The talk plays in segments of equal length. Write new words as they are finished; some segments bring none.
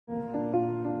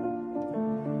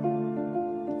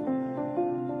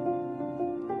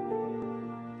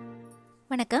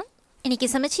வணக்கம். இன்னைக்கு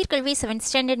சமச்சீர் கல்வி 7th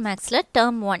ஸ்டாண்டர்ட் மேக்ஸ்ல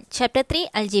term 1 chapter 3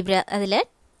 algebra அதில்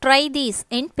try these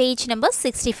in page number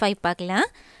 65 பார்க்கலாம்.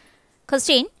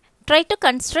 Question: try to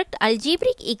construct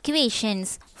algebraic equations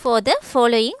for the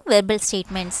following verbal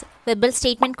statements. verbal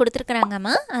statement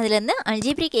கொடுத்திருக்காங்கமா, அதுல இருந்து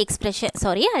algebraic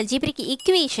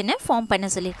equation ஃபார்ம்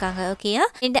பண்ண சொல்லிருக்காங்க. ஓகேயா?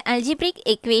 இந்த algebraic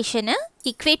equation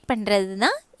equate பண்றது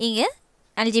தான் இங்க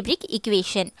algebraic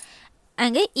equation.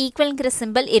 அங்கே ஈக்குவல்ங்கிற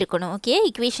சிம்பிள் இருக்கணும். ஓகே,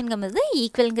 ஈக்குவேஷனுங்கிறது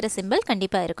ஈக்குவல்ங்கிற சிம்பிள்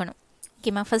கண்டிப்பாக இருக்கணும்.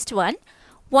 ஓகேம்மா, first one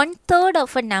 1/3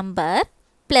 of a number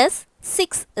plus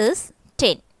 6 is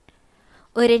 10.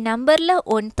 ஒரு நம்பரில்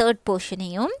 1/3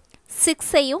 போர்ஷனையும்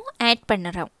 6ஐயும் ஆட்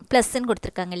பண்ணுறோம். ப்ளஸ்ன்னு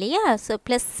கொடுத்துருக்காங்க இல்லையா? So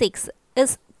plus 6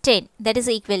 is 10, that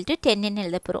is equal to 10ன்னு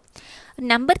எழுத போகிறோம்.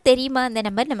 நம்பர் தெரியுமா? அந்த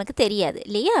நம்பர் நமக்கு தெரியாது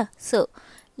இல்லையா? So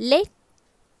let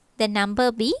the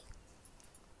number B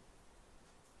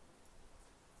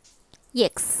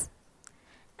x.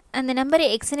 அந்த நம்பரை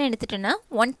எக்ஸ்ன்னு எடுத்துட்டோன்னா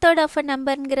 1/3 of a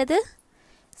நம்பருங்கிறது,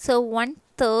 so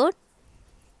 1/3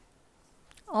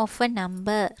 of a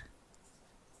number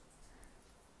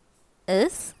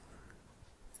is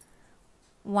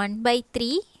 1/3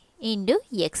 into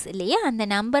X இல்லையா? அந்த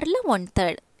நம்பரில்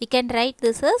 1/3 we can write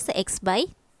this as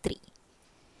x/3.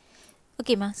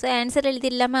 ஓகேம்மா, so answer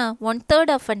எழுதிடலாமா?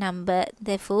 1/3 of a number,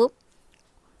 therefore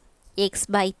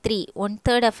x/3,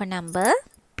 1/3 of a number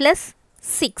plus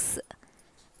 6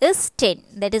 is 10,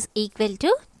 that is equal to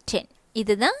 10.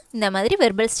 இதுதான் இந்த மாதிரி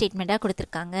verbal statement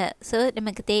கொடுத்திருக்காங்க. So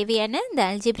நமக்கு தேவையான இந்த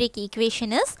algebraic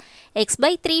equation is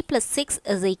x/3 plus 6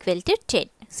 is equal to 10.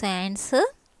 So answer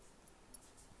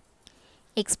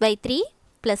x/3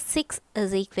 plus 6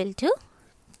 is equal to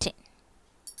 10.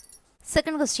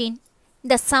 Second question,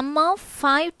 the sum of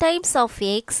 5 times of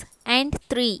x and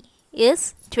 3 is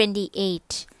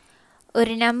 28.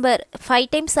 ஒரு number 5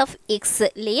 times of X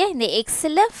இல்லையா? இந்த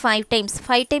எக்ஸில் 5 times,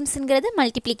 5 டைம்ஸுங்கிறது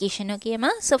multiplication.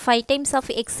 ஓகேம்மா, so 5 times of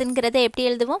எக்ஸுங்கிறத எப்படி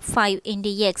எழுதுவோம்? 5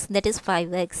 into X, that is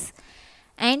 5x.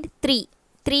 And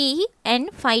 3 and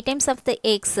 5 times of the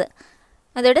X,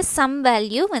 அதோட some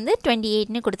value வந்து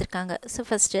 28ன்னு கொடுத்துருக்காங்க. ஸோ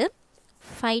ஃபஸ்ட்டு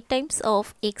 5 டைம்ஸ்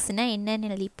ஆஃப் எக்ஸ்னால்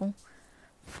என்னன்னு எழுதிப்போம்?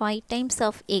 5 times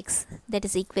of X, that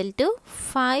is equal to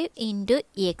 5 into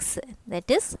X,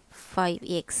 that is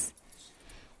 5x.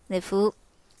 therefore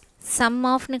sum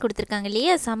of னு கொடுத்திருக்காங்க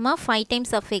இல்லையா? sum of 5 times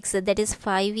of x, that is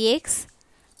 5x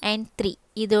and 3,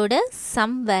 இதோட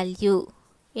sum value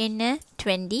என்ன?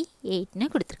 28 னு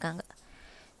கொடுத்திருக்காங்க.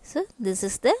 so this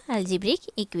is the algebraic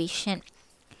equation.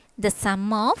 the sum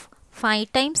of 5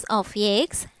 times of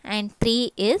x and 3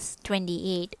 is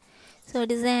 28. so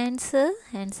what is the answer?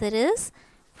 answer is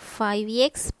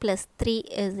 5x plus 3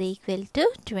 is equal to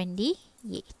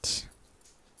 28.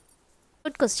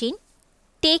 good question.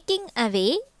 Taking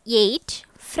away 8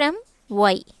 from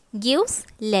y gives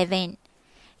 11.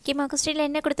 ஓகேம்மா, கொஸ்டினில்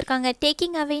என்ன கொடுத்துருக்காங்க?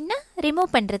 Taking அவேன்னா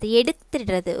remove பண்ணுறது,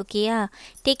 எடுத்துடுறது. ஓகேயா?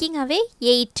 Taking away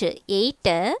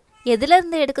 8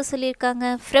 எதுலேருந்து எடுக்க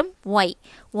சொல்லியிருக்காங்க? From Y,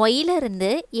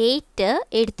 ஒயிலிருந்து 8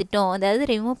 எடுத்துட்டோம்,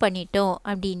 அதாவது ரிமூவ் பண்ணிட்டோம்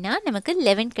அப்படின்னா நமக்கு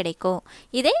 11 கிடைக்கும்.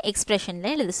 இதே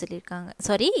எக்ஸ்ப்ரெஷனில் எழுத சொல்லியிருக்காங்க,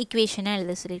 சாரி ஈக்குவேஷனாக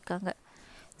எழுத சொல்லியிருக்காங்க.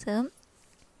 So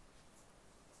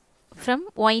from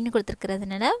ஒய்ன்னு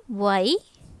கொடுத்துருக்கிறதுனால Y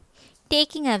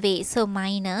taking away, so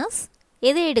minus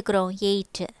எது எடுக்கிறோம்?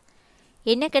 8,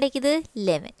 என்ன கிடைக்குது?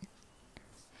 11.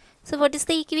 So what is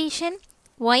the equation?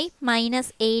 Y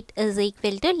minus 8 is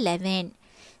equal to 11.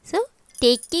 So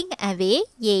taking away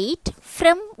 8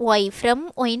 from Y, from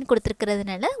ஒய்ன்னு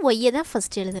கொடுத்துருக்கிறதுனால ஒய்யை தான்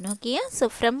ஃபஸ்ட் எழுதணும். ஓகேயா? So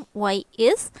from Y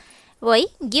is Y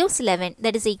gives 11,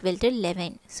 that is equal to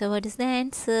 11. so what is the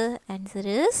answer? answer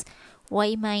is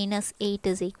y minus 8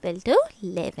 is equal to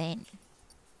 11.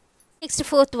 Next,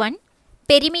 fourth one,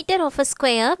 perimeter of a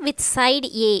square with side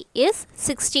A is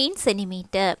 16 cm.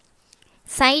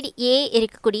 side A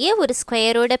இருக்கக்கூடிய ஒரு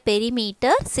ஸ்கொயரோட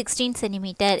perimeter 16 cm.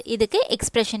 இதுக்கு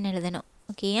expression எழுதணும்.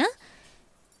 ஓகேயா?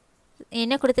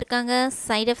 என்ன கொடுத்துருக்காங்க?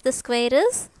 side of the square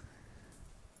is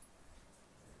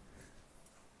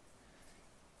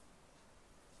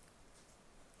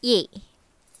A.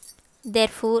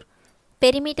 therefore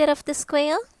perimeter of the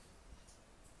square,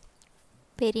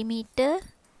 perimeter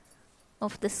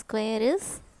of the square is,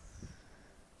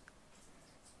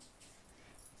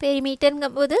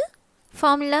 perimeterங்கும்போது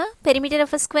formula perimeter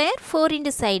of a square 4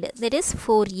 into side, that is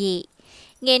 4a.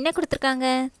 இங்கே என்ன கொடுத்துருக்காங்க?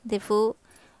 therefore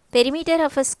perimeter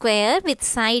of a square with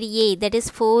side a, that is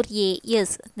 4a,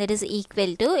 yes, that is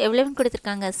equal to எவ்வளவுன்னு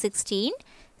கொடுத்துருக்காங்க? 16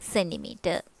 cm.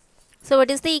 so what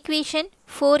is the equation?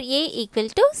 4a equal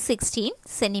to 16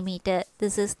 cm.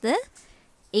 this is the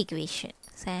equation.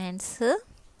 so answer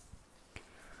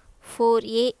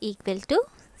 4a equal to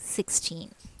 16.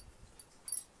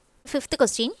 Fifth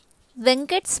question,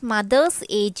 Venkat's mother's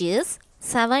age is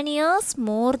 7 years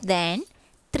more than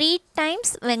 3 times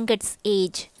Venkat's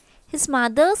age. His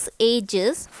mother's age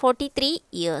is 43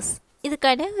 years.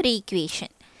 இதுக்கான ஒரு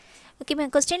equation. ஓகேம்மா,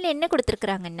 கொஸ்டினில் என்ன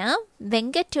கொடுத்துருக்குறாங்கன்னா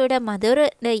வெங்கட்டோட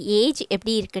மதரோட age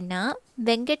எப்படி இருக்குன்னா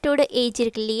வெங்கட்டோட age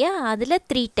இருக்கு இல்லையா அதில்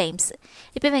 3 டைம்ஸ்.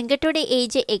 இப்போ வெங்கட்டோட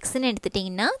ஏஜ் எக்ஸ்ன்னு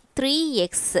எடுத்துட்டிங்கன்னா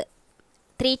 3x,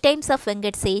 3 times of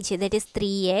Venkat's age, that is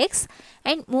 3x,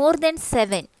 and more than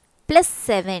 7 plus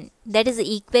 7, that is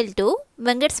equal to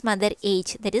Venkat's mother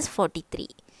age, that is 43.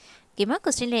 ஓகேம்மா,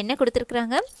 கொஸ்டினில் என்ன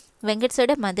கொடுத்துருக்குறாங்க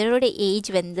வெங்கட்ஸோட மதரோட ஏஜ்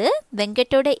வந்து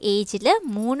வெங்கட்டோட ஏஜில்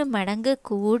 3 மடங்கு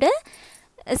கூட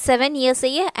 7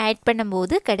 இயர்ஸையே ஆட்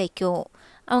பண்ணும்போது கிடைக்கும்.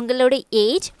 அவங்களோட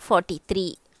ஏஜ் 43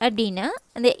 அப்படின்னா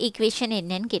அந்த ஈக்குவேஷன்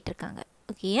என்னன்னு கேட்டிருக்காங்க.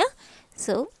 ஓகேயா,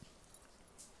 ஸோ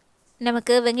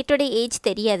நமக்கு வெங்கட்டோட ஏஜ்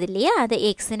தெரியாது இல்லையா, அதை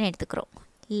எக்ஸ்ன்னு எடுத்துக்கிறோம்.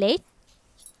 Let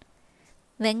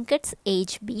வெங்கட்ஸ்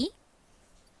age B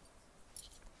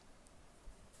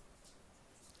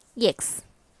X.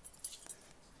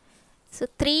 So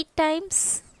 3 times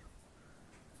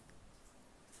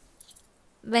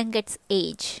வெங்கட்ஸ்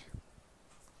age.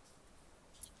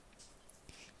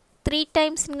 3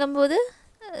 timesங்கும்போது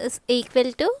is equal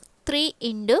to 3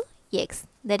 into x,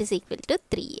 that is equal to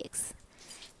 3x.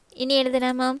 இனி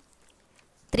எழுதலாமா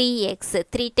 3x,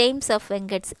 3 times of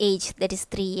Venkat's age, that is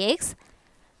 3x,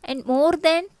 and more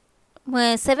than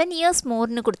 7 years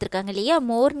moreன்னு கொடுத்துருக்காங்க இல்லையா,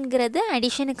 மோர்ங்கிறது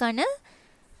அடிஷனுக்கான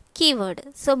கீவேர்டு.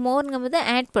 ஸோ மோர்ங்கும்போது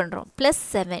ஆட் பண்ணுறோம். Plus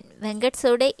 7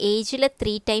 வெங்கட்ஸோட ஏஜில்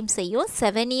 3 டைம்ஸையும்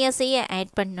 7 இயர்ஸையும்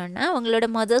add பண்ணோன்னா அவங்களோட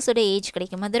மதர்ஸோட age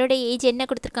கிடைக்கும். மதரோட age என்ன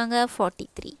கொடுத்துருக்காங்க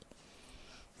 43.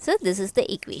 So this is the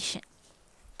equation.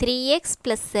 3x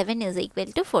plus 7 is equal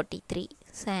to 43.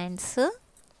 So answer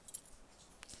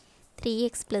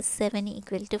 3x plus 7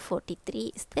 equal to 43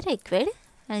 is the required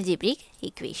algebraic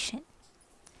equation.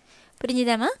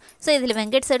 புரிஞ்சுதாம்மா? So இதில்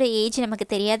வெங்கட்ஸோட ஏஜ் நமக்கு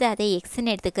தெரியாது, அதை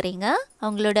எக்ஸ்ன்னு எடுத்துக்கிறீங்க.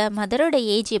 அவங்களோட மதரோட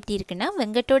ஏஜ் எப்படி இருக்குன்னா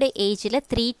வெங்கட்டோட ஏஜில்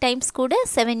 3 times கூட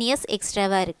 7 இயர்ஸ்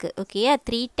எக்ஸ்ட்ராவாக இருக்குது. ஓகேயா,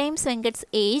 3 times வெங்கட்ஸ்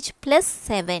ஏஜ் ப்ளஸ்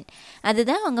 7,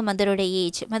 அதுதான் அவங்க மதரோட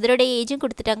ஏஜ். மதரோட ஏஜும்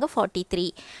கொடுத்துட்டாங்க 43.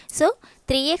 So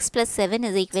 3x plus 7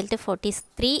 is equal to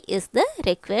 43 is the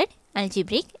required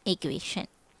algebraic equation.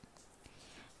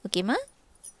 ஓகேம்மா,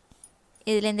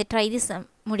 இதில் இந்த ட்ரை திஸ்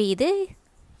முடியுது.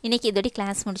 இன்றைக்கி இதோட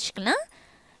கிளாஸ் முடிச்சுக்கலாம்.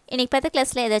 இன்றைக்கி பார்த்த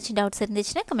கிளாஸில் ஏதாச்சும் டவுட்ஸ்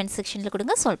இருந்துச்சுன்னா கமெண்ட் செக்ஷனில்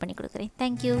கொடுங்க, சால்வ் பண்ணி கொடுக்குறேன்.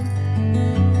 தேங்க்யூ.